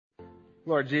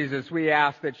Lord Jesus, we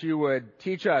ask that you would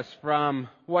teach us from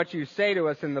what you say to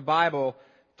us in the Bible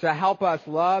to help us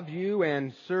love you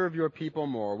and serve your people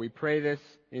more. We pray this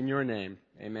in your name.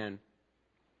 Amen.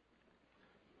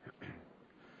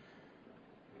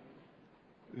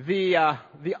 The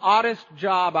oddest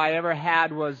job I ever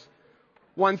had was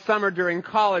one summer during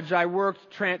college. I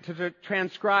worked to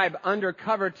transcribe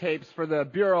undercover tapes for the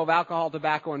Bureau of Alcohol,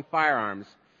 Tobacco, and Firearms.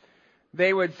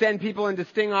 They would send people into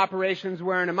sting operations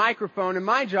wearing a microphone, and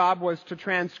my job was to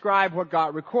transcribe what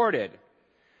got recorded.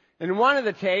 In one of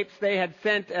the tapes, they had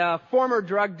sent a former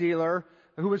drug dealer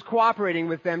who was cooperating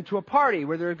with them to a party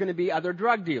where there were going to be other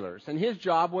drug dealers, and his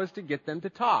job was to get them to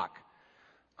talk.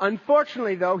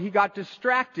 Unfortunately, though, he got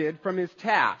distracted from his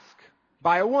task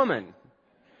by a woman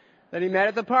that he met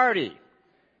at the party.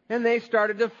 And they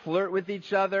started to flirt with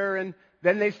each other, and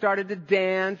then they started to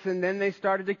dance, and then they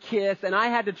started to kiss, and I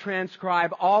had to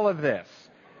transcribe all of this,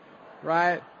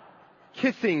 right?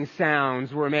 Kissing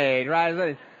sounds were made,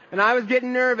 right? And I was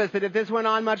getting nervous that if this went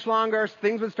on much longer,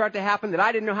 things would start to happen that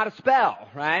I didn't know how to spell,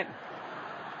 right?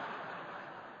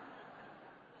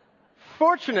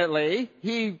 Fortunately,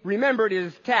 he remembered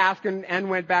his task and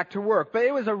went back to work, but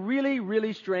it was a really,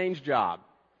 really strange job.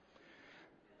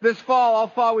 This all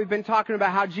fall, we've been talking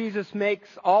about how Jesus makes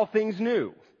all things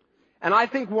new. And I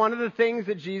think one of the things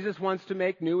that Jesus wants to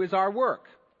make new is our work.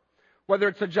 Whether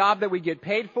it's a job that we get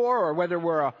paid for, or whether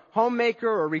we're a homemaker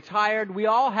or retired, we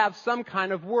all have some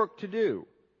kind of work to do.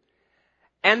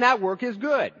 And that work is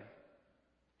good.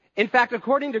 In fact,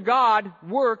 according to God,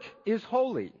 work is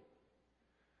holy.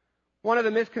 One of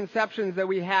the misconceptions that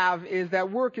we have is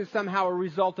that work is somehow a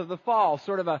result of the fall,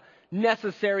 sort of a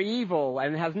necessary evil,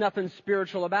 and has nothing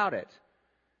spiritual about it.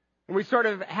 And we sort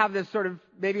of have this sort of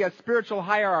maybe a spiritual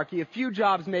hierarchy. A few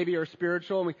jobs maybe are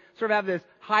spiritual, and we sort of have this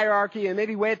hierarchy, and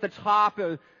maybe way at the top,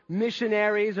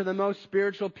 missionaries are the most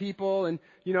spiritual people, and,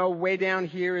 you know, way down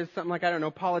here is something like, I don't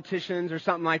know, politicians or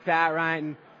something like that, right?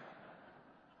 And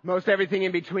most everything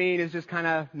in between is just kind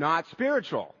of not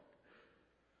spiritual.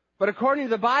 But according to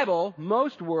the Bible,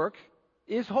 most work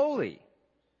is holy.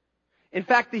 In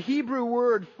fact, the Hebrew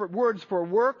words for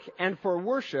work and for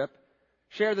worship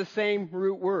share the same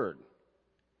root word.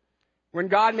 When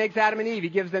God makes Adam and Eve, He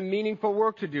gives them meaningful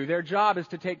work to do. Their job is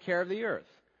to take care of the earth.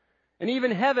 And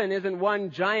even heaven isn't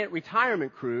one giant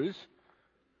retirement cruise.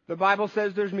 The Bible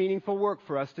says there's meaningful work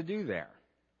for us to do there.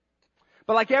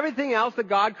 But like everything else that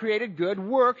God created good,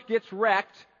 work gets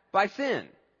wrecked by sin.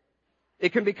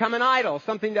 It can become an idol,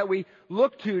 something that we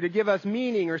look to give us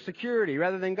meaning or security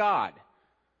rather than God.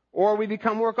 Or we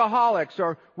become workaholics,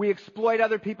 or we exploit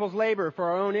other people's labor for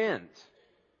our own ends.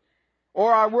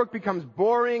 Or our work becomes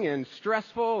boring and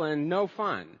stressful and no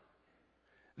fun.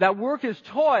 That work is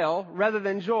toil rather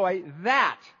than joy,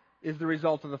 that is the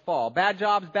result of the fall. Bad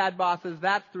jobs, bad bosses,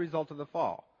 that's the result of the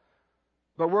fall.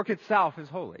 But work itself is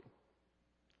holy.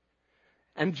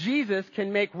 And Jesus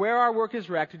can make, where our work is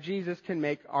wrecked, Jesus can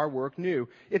make our work new.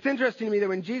 It's interesting to me that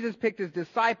when Jesus picked His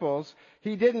disciples,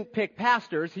 He didn't pick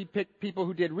pastors, He picked people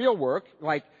who did real work,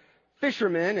 like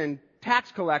fishermen and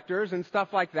tax collectors and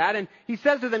stuff like that. And He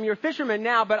says to them, you're fishermen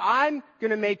now, but I'm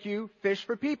going to make you fish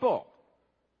for people.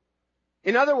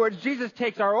 In other words, Jesus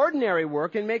takes our ordinary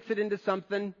work and makes it into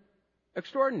something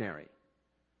extraordinary.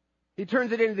 He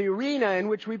turns it into the arena in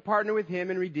which we partner with Him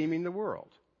in redeeming the world.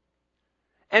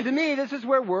 And to me, this is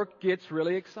where work gets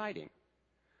really exciting.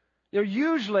 You know,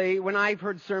 usually when I've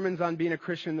heard sermons on being a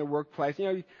Christian in the workplace, you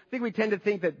know, I think we tend to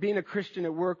think that being a Christian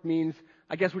at work means,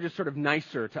 I guess we're just sort of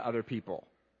nicer to other people,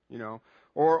 you know,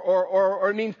 or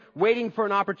it means waiting for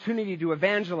an opportunity to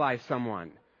evangelize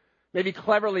someone. Maybe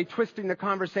cleverly twisting the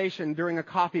conversation during a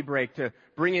coffee break to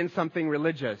bring in something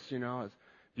religious, you know.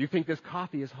 Do you think this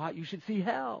coffee is hot? You should see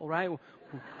hell, right?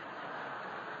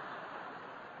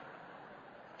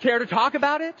 Care to talk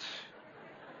about it?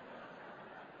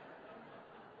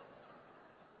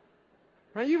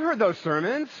 Right? You've heard those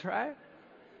sermons, right?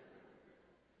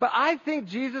 But I think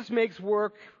Jesus makes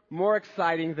work more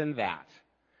exciting than that.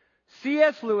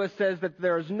 C.S. Lewis says that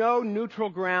there is no neutral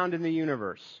ground in the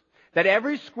universe. That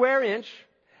every square inch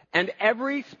and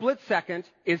every split second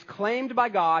is claimed by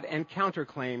God and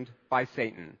counterclaimed by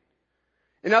Satan.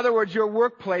 In other words, your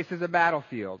workplace is a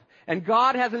battlefield. And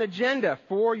God has an agenda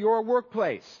for your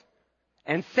workplace.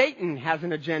 And Satan has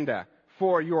an agenda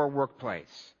for your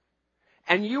workplace.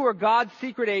 And you are God's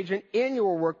secret agent in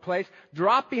your workplace,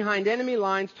 dropped behind enemy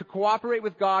lines to cooperate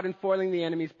with God in foiling the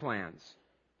enemy's plans.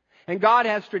 And God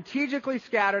has strategically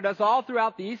scattered us all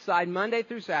throughout the East Side, Monday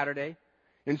through Saturday,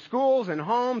 in schools and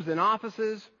homes and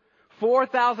offices,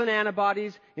 4,000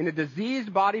 antibodies in a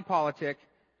diseased body politic,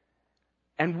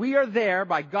 And we are there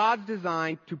by God's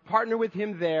design to partner with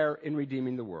Him there in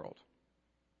redeeming the world.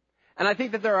 And I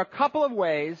think that there are a couple of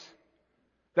ways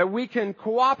that we can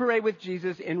cooperate with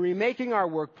Jesus in remaking our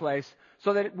workplace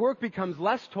so that work becomes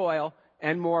less toil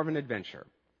and more of an adventure.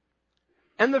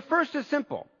 And the first is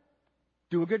simple.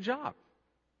 Do a good job.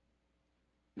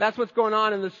 That's what's going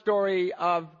on in the story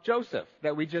of Joseph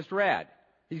that we just read.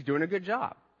 He's doing a good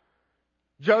job.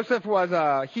 Joseph was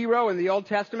a hero in the Old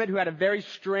Testament who had a very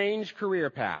strange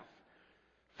career path.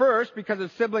 First, because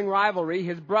of sibling rivalry,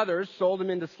 his brothers sold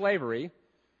him into slavery.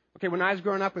 Okay, when I was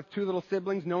growing up with two little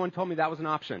siblings, no one told me that was an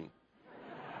option.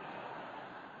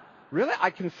 Really? I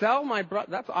can sell my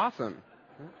brother? That's awesome.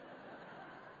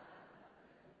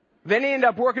 Then he ended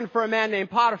up working for a man named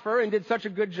Potiphar and did such a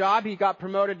good job, he got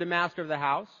promoted to master of the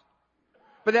house.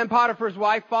 But then Potiphar's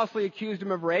wife falsely accused him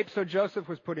of rape, so Joseph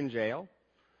was put in jail.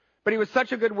 But he was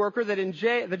such a good worker that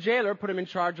the jailer put him in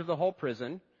charge of the whole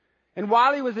prison. And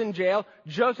while he was in jail,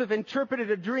 Joseph interpreted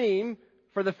a dream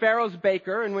for the Pharaoh's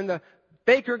baker, and when the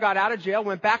baker got out of jail,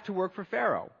 went back to work for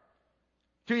Pharaoh.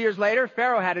 2 years later,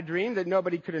 Pharaoh had a dream that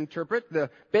nobody could interpret.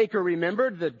 The baker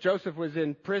remembered that Joseph was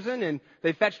in prison, and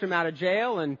they fetched him out of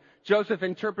jail, and Joseph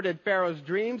interpreted Pharaoh's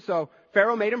dream, so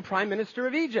Pharaoh made him prime minister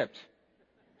of Egypt.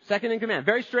 Second in command.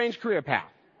 Very strange career path.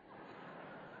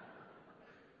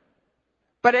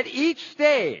 But at each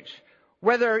stage,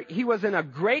 whether he was in a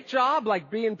great job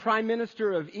like being prime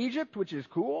minister of Egypt, which is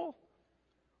cool,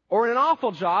 or in an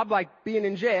awful job like being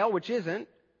in jail, which isn't,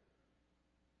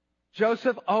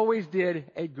 Joseph always did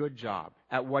a good job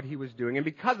at what he was doing. And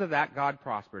because of that, God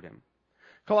prospered him.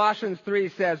 Colossians 3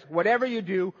 says, whatever you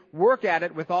do, work at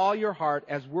it with all your heart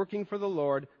as working for the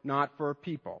Lord, not for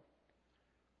people.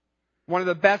 One of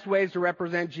the best ways to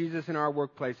represent Jesus in our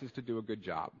workplace is to do a good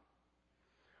job.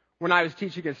 When I was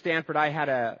teaching at Stanford, I had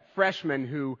a freshman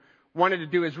who wanted to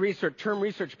do his term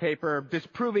research paper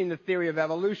disproving the theory of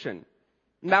evolution.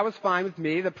 And that was fine with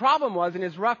me. The problem was, in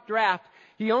his rough draft,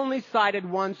 he only cited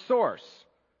one source,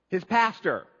 his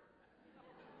pastor,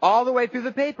 all the way through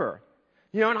the paper.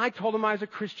 And I told him I was a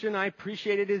Christian. I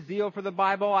appreciated his zeal for the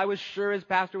Bible. I was sure his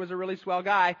pastor was a really swell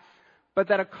guy. But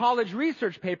that a college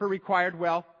research paper required,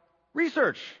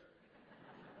 research.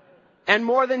 And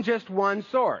more than just one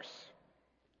source.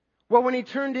 Well, when he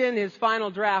turned in his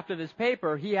final draft of his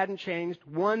paper, he hadn't changed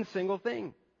one single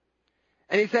thing.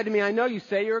 And he said to me, I know you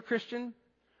say you're a Christian,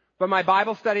 but my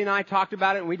Bible study and I talked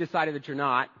about it and we decided that you're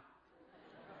not.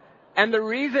 And the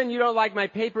reason you don't like my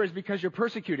paper is because you're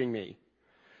persecuting me.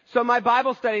 So my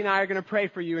Bible study and I are going to pray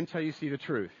for you until you see the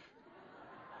truth.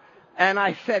 And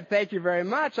I said, thank you very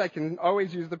much. I can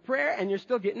always use the prayer, and you're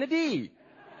still getting a D.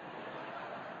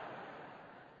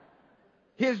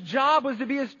 His job was to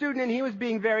be a student, and he was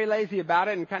being very lazy about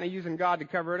it and kind of using God to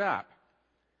cover it up.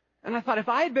 And I thought, if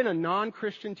I had been a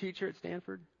non-Christian teacher at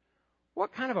Stanford,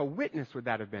 what kind of a witness would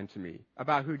that have been to me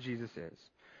about who Jesus is?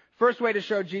 First way to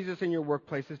show Jesus in your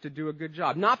workplace is to do a good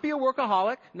job. Not be a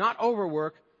workaholic, not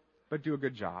overwork, but do a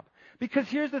good job. Because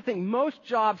here's the thing, most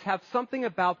jobs have something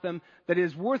about them that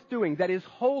is worth doing, that is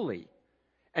holy.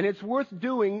 And it's worth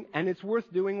doing, and it's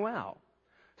worth doing well.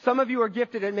 Some of you are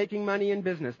gifted at making money in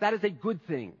business. That is a good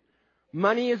thing.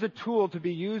 Money is a tool to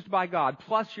be used by God,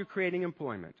 plus you're creating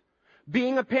employment.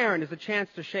 Being a parent is a chance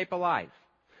to shape a life.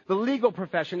 The legal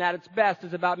profession at its best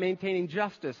is about maintaining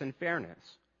justice and fairness.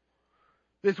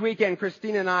 This weekend,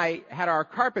 Christina and I had our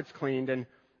carpets cleaned, and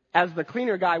as the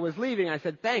cleaner guy was leaving, I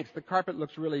said, thanks, the carpet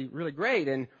looks really, really great.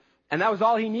 And that was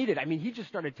all he needed. He just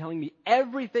started telling me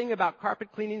everything about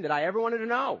carpet cleaning that I ever wanted to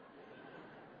know.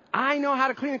 I know how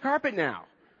to clean a carpet now.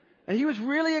 And he was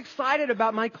really excited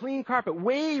about my clean carpet,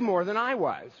 way more than I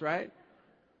was, right?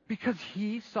 Because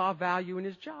he saw value in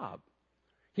his job.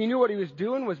 He knew what he was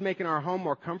doing was making our home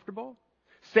more comfortable,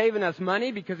 saving us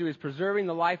money because he was preserving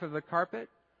the life of the carpet.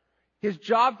 His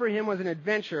job for him was an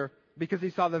adventure because he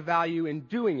saw the value in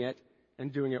doing it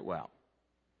and doing it well.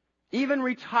 Even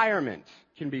retirement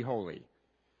can be holy.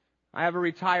 I have a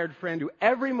retired friend who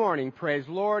every morning prays,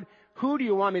 Lord, who do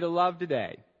you want me to love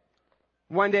today?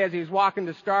 One day as he was walking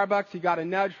to Starbucks, he got a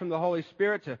nudge from the Holy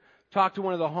Spirit to talk to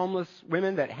one of the homeless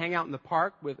women that hang out in the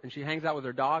park and she hangs out with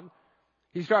her dog.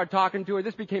 He started talking to her.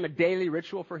 This became a daily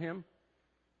ritual for him.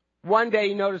 One day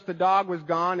he noticed the dog was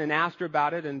gone and asked her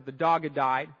about it, and the dog had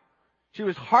died. She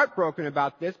was heartbroken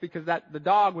about this because the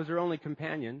dog was her only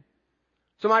companion.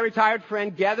 So my retired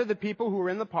friend gathered the people who were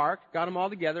in the park, got them all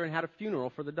together, and had a funeral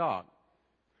for the dog.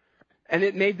 And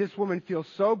it made this woman feel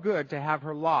so good to have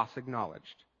her loss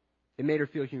acknowledged. It made her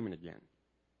feel human again.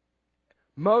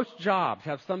 Most jobs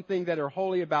have something that are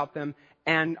holy about them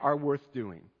and are worth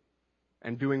doing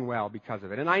and doing well because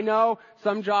of it. And I know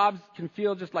some jobs can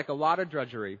feel just like a lot of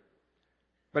drudgery.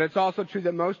 But it's also true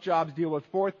that most jobs deal with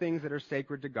 4 things that are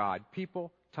sacred to God: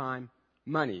 people, time,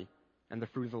 money, and the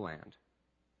fruit of the land.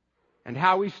 And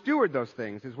how we steward those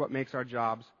things is what makes our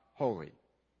jobs holy.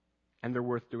 And they're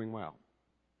worth doing well.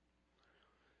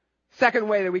 Second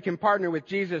way that we can partner with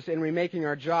Jesus in remaking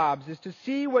our jobs is to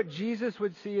see what Jesus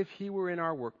would see if he were in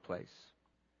our workplace.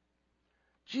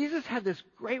 Jesus had this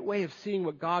great way of seeing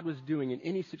what God was doing in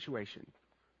any situation.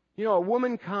 You know, a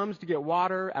woman comes to get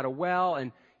water at a well,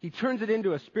 and he turns it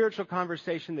into a spiritual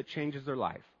conversation that changes their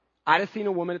life. I'd have seen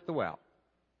a woman at the well.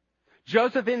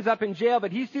 Joseph ends up in jail,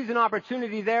 but he sees an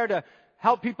opportunity there to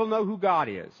help people know who God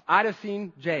is. I'd have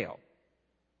seen jail.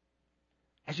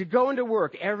 As you go into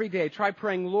work every day, try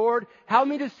praying, Lord, help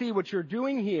me to see what you're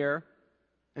doing here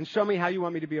and show me how you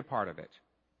want me to be a part of it.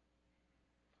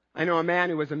 I know a man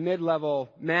who was a mid-level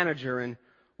manager, and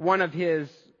one of his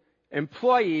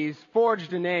employees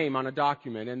forged a name on a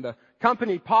document, and the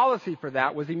company policy for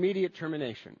that was immediate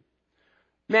termination.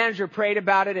 Manager prayed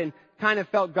about it and kind of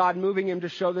felt God moving him to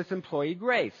show this employee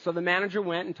grace. So the manager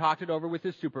went and talked it over with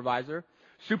his supervisor.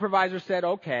 Supervisor said,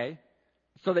 okay.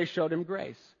 So they showed him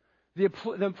grace. The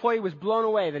employee was blown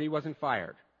away that he wasn't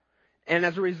fired. And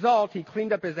as a result, he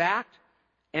cleaned up his act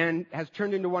and has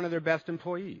turned into one of their best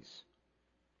employees.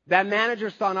 That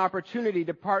manager saw an opportunity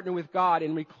to partner with God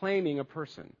in reclaiming a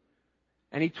person.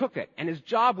 And he took it. And his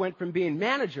job went from being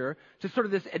manager to sort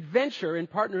of this adventure in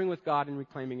partnering with God and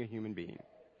reclaiming a human being.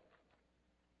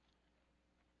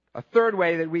 A third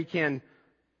way that we can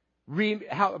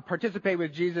participate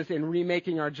with Jesus in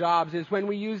remaking our jobs is when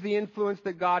we use the influence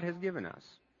that God has given us.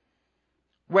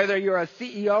 Whether you're a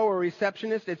CEO or a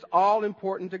receptionist, it's all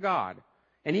important to God.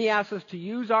 And he asks us to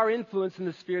use our influence in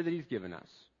the sphere that he's given us.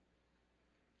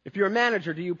 If you're a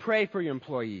manager, do you pray for your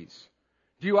employees?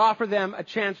 Do you offer them a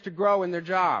chance to grow in their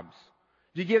jobs?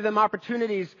 Do you give them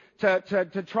opportunities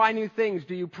to try new things?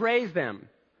 Do you praise them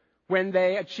when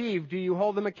they achieve? Do you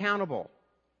hold them accountable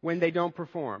when they don't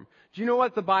perform? Do you know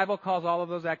what the Bible calls all of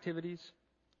those activities?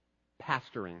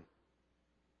 Pastoring.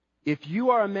 If you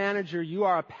are a manager, you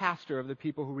are a pastor of the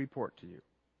people who report to you.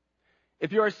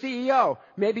 If you're a CEO,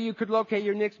 maybe you could locate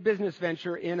your next business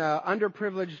venture in an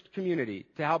underprivileged community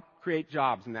to help create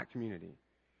jobs in that community.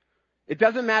 It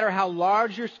doesn't matter how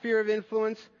large your sphere of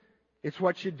influence, it's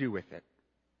what you do with it.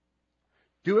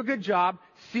 Do a good job,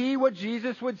 see what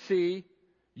Jesus would see,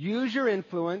 use your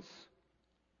influence,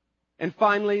 and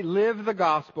finally, live the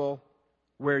gospel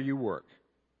where you work.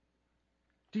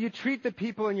 Do you treat the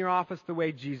people in your office the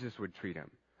way Jesus would treat them?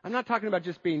 I'm not talking about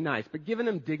just being nice, but giving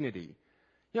them dignity.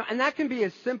 You know, and that can be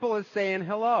as simple as saying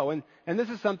hello. And this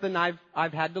is something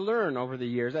I've had to learn over the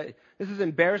years. This is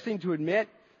embarrassing to admit,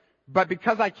 but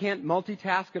because I can't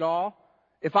multitask at all,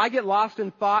 if I get lost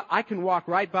in thought, I can walk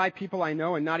right by people I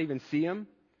know and not even see them.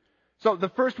 So the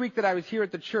first week that I was here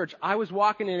at the church, I was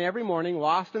walking in every morning,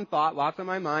 lost in thought, lots on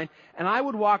my mind, and I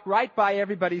would walk right by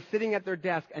everybody sitting at their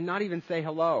desk and not even say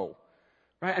hello.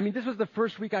 Right? I mean, this was the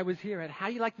first week I was here. And how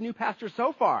do you like the new pastor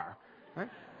so far? Right?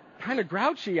 Kind of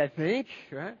grouchy, I think.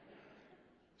 Right?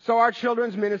 So our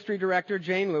children's ministry director,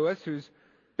 Jane Lewis, who's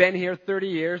been here 30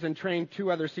 years and trained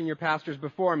 2 other senior pastors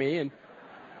before me, and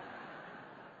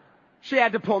she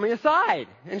had to pull me aside.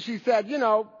 And she said, you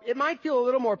know, it might feel a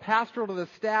little more pastoral to the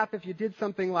staff if you did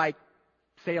something like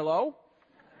say hello.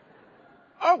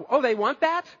 Oh, they want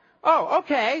that? Oh,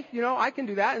 okay. You know, I can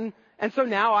do that. And so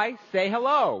now I say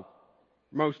hello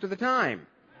most of the time.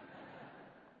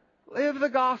 Live the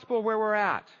gospel where we're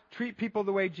at. Treat people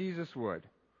the way Jesus would.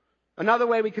 Another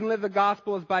way we can live the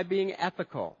gospel is by being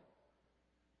ethical.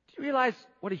 Do you realize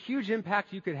what a huge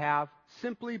impact you could have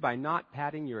simply by not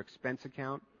padding your expense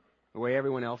account the way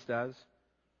everyone else does?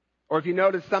 Or if you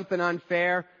notice something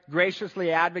unfair,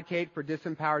 graciously advocate for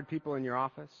disempowered people in your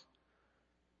office.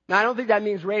 Now, I don't think that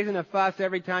means raising a fuss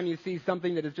every time you see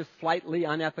something that is just slightly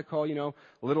unethical, you know,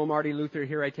 little Marty Luther,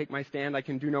 here I take my stand, I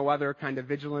can do no other kind of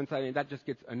vigilance. I mean, that just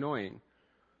gets annoying.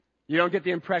 You don't get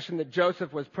the impression that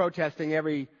Joseph was protesting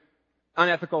every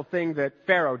unethical thing that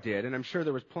Pharaoh did, and I'm sure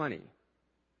there was plenty.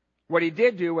 What he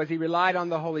did do was he relied on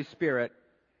the Holy Spirit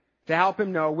to help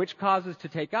him know which causes to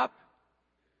take up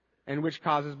and which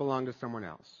causes belong to someone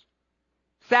else.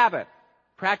 Sabbath.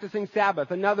 Practicing Sabbath,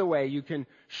 another way you can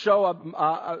show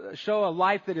a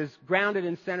life that is grounded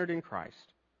and centered in Christ.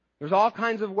 There's all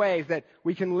kinds of ways that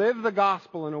we can live the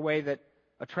gospel in a way that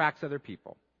attracts other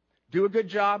people. Do a good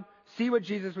job, see what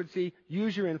Jesus would see,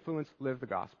 use your influence, live the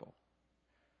gospel.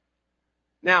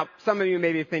 Now, some of you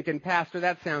may be thinking, Pastor,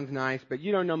 that sounds nice, but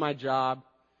you don't know my job.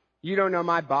 You don't know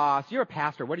my boss. You're a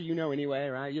pastor. What do you know anyway,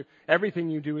 right? Everything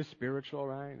you do is spiritual,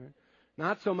 right?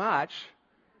 Not so much.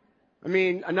 I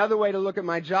mean, another way to look at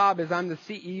my job is I'm the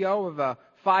CEO of a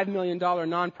 $5 million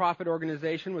nonprofit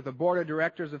organization with a board of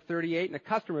directors of 38 and a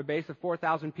customer base of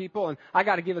 4,000 people, and I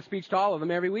got to give a speech to all of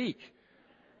them every week.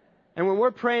 And when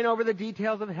we're praying over the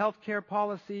details of healthcare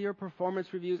policy or performance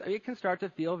reviews, it can start to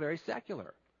feel very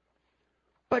secular.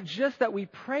 But just that we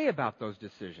pray about those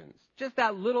decisions, just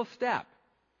that little step,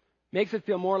 makes it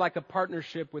feel more like a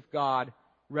partnership with God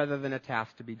rather than a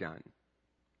task to be done.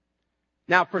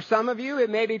 Now, for some of you, it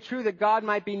may be true that God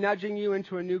might be nudging you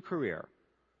into a new career,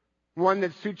 one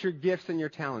that suits your gifts and your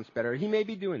talents better. He may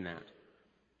be doing that.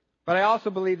 But I also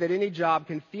believe that any job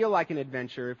can feel like an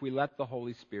adventure if we let the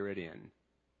Holy Spirit in.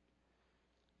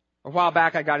 A while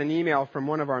back, I got an email from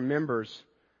one of our members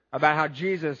about how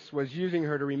Jesus was using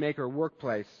her to remake her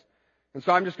workplace. And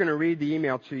so I'm just going to read the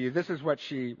email to you. This is what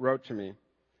she wrote to me.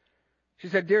 She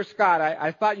said, "Dear Scott,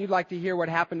 I thought you'd like to hear what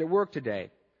happened at work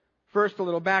today. First, a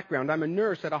little background. I'm a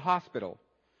nurse at a hospital.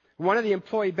 One of the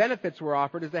employee benefits we're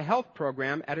offered is a health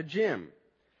program at a gym.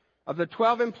 Of the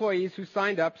 12 employees who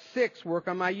signed up, 6 work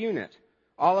on my unit.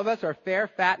 All of us are fair,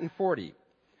 fat, and 40.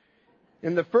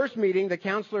 In the first meeting, the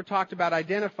counselor talked about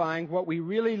identifying what we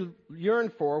really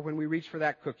yearn for when we reach for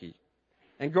that cookie,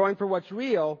 and going for what's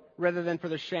real rather than for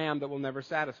the sham that will never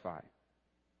satisfy.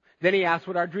 Then he asked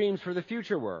what our dreams for the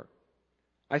future were.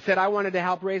 I said I wanted to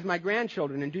help raise my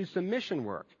grandchildren and do some mission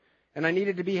work, and I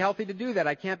needed to be healthy to do that.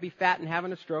 I can't be fat and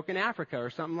having a stroke in Africa or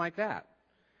something like that.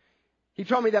 He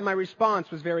told me that my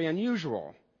response was very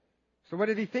unusual. So what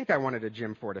did he think I wanted a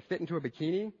gym for, to fit into a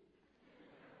bikini?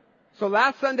 So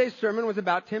last Sunday's sermon was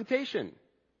about temptation.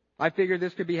 I figured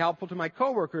this could be helpful to my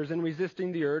coworkers in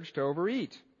resisting the urge to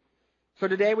overeat. So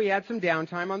today we had some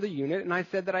downtime on the unit, and I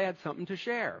said that I had something to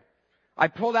share. I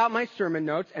pulled out my sermon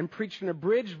notes and preached an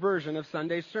abridged version of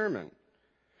Sunday's sermon.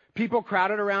 People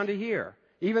crowded around to hear,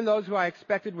 even those who I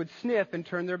expected would sniff and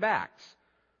turn their backs.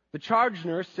 The charge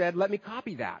nurse said, "Let me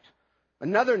copy that."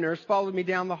 Another nurse followed me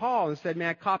down the hall and said, "May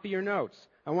I copy your notes?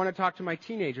 I want to talk to my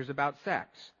teenagers about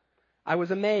sex." I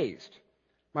was amazed.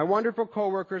 My wonderful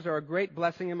coworkers are a great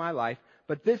blessing in my life,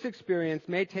 but this experience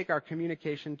may take our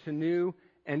communication to new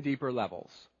and deeper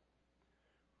levels.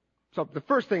 So the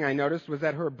first thing I noticed was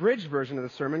that her abridged version of the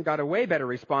sermon got a way better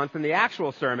response than the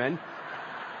actual sermon.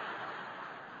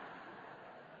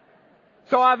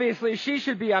 So obviously she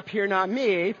should be up here, not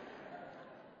me.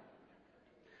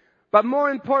 But more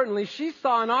importantly, she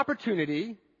saw an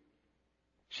opportunity.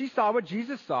 She saw what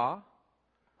Jesus saw,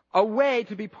 a way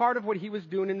to be part of what he was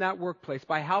doing in that workplace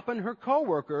by helping her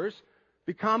coworkers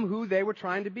become who they were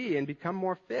trying to be and become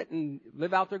more fit and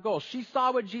live out their goals. She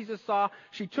saw what Jesus saw.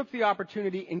 She took the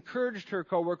opportunity, encouraged her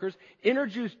coworkers,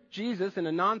 introduced Jesus in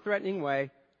a non-threatening way,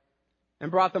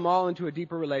 and brought them all into a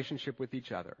deeper relationship with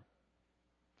each other.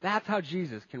 That's how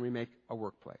Jesus can remake a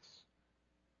workplace.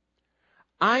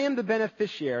 I am the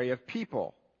beneficiary of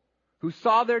people who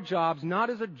saw their jobs not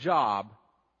as a job,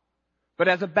 but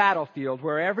as a battlefield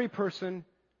where every person,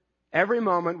 every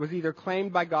moment was either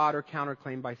claimed by God or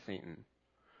counterclaimed by Satan.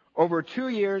 Over 2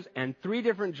 years and 3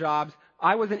 different jobs,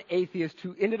 I was an atheist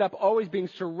who ended up always being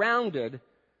surrounded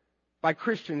by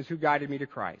Christians who guided me to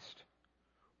Christ.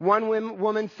 One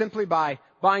woman simply by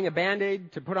buying a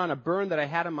Band-Aid to put on a burn that I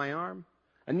had on my arm.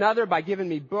 Another by giving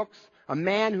me books. A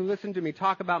man who listened to me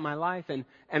talk about my life.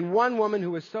 And one woman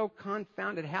who was so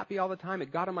confounded happy all the time,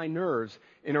 it got on my nerves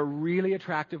in a really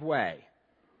attractive way.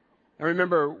 I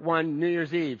remember one New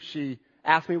Year's Eve, she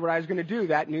asked me what I was going to do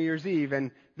that New Year's Eve,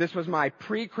 and this was my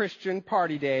pre-Christian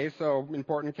party days, so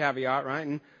important caveat, right?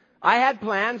 And I had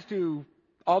plans to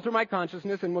alter my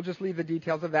consciousness, and we'll just leave the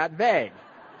details of that vague.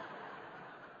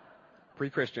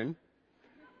 Pre-Christian.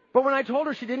 But when I told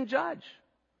her, she didn't judge.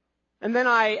 And then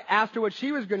I asked her what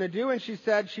she was going to do, and she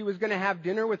said she was going to have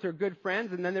dinner with her good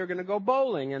friends, and then they were going to go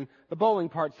bowling, and the bowling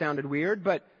part sounded weird,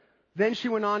 but then she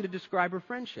went on to describe her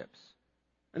friendships.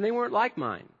 And they weren't like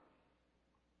mine.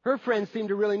 Her friends seemed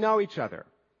to really know each other,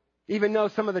 even know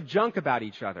some of the junk about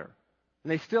each other.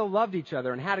 And they still loved each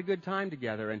other and had a good time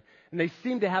together. And they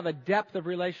seemed to have a depth of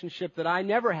relationship that I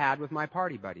never had with my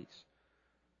party buddies.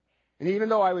 And even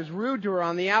though I was rude to her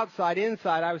on the outside,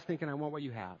 inside, I was thinking, I want what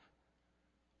you have.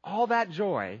 All that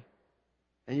joy,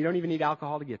 and you don't even need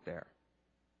alcohol to get there.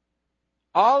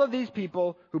 All of these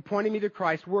people who pointed me to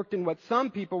Christ worked in what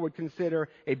some people would consider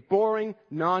a boring,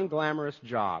 non-glamorous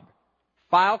job.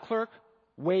 File clerk,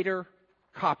 waiter,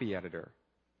 copy editor.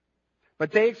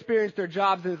 But they experienced their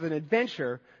jobs as an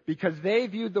adventure because they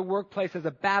viewed the workplace as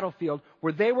a battlefield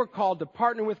where they were called to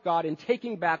partner with God in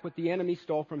taking back what the enemy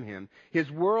stole from him,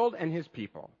 his world and his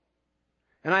people.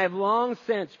 And I have long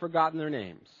since forgotten their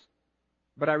names,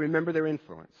 but I remember their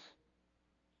influence.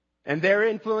 And their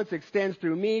influence extends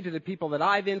through me to the people that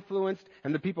I've influenced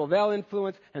and the people they'll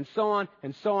influence and so on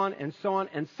and so on and so on.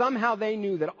 And somehow they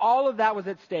knew that all of that was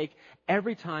at stake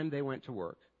every time they went to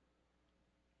work.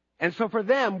 And so for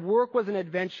them, work was an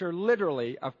adventure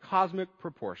literally of cosmic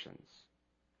proportions.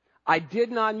 I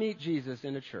did not meet Jesus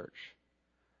in a church.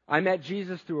 I met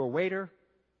Jesus through a waiter,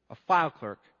 a file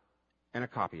clerk, and a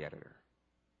copy editor.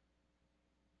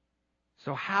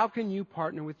 So how can you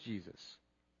partner with Jesus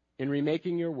in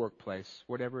remaking your workplace,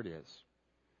 whatever it is?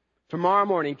 Tomorrow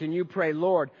morning, can you pray,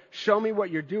 Lord, show me what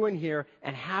you're doing here,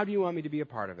 and how do you want me to be a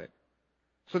part of it?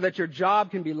 So that your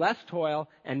job can be less toil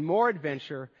and more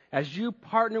adventure as you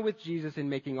partner with Jesus in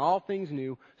making all things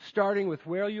new, starting with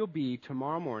where you'll be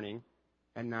tomorrow morning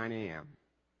at 9 a.m.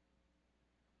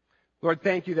 Lord,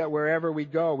 thank you that wherever we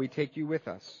go, we take you with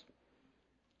us.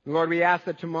 Lord, we ask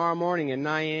that tomorrow morning at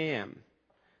 9 a.m.,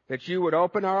 that you would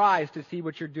open our eyes to see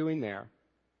what you're doing there,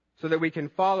 so that we can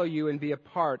follow you and be a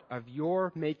part of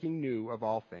your making new of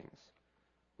all things.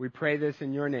 We pray this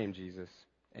in your name, Jesus.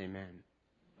 Amen.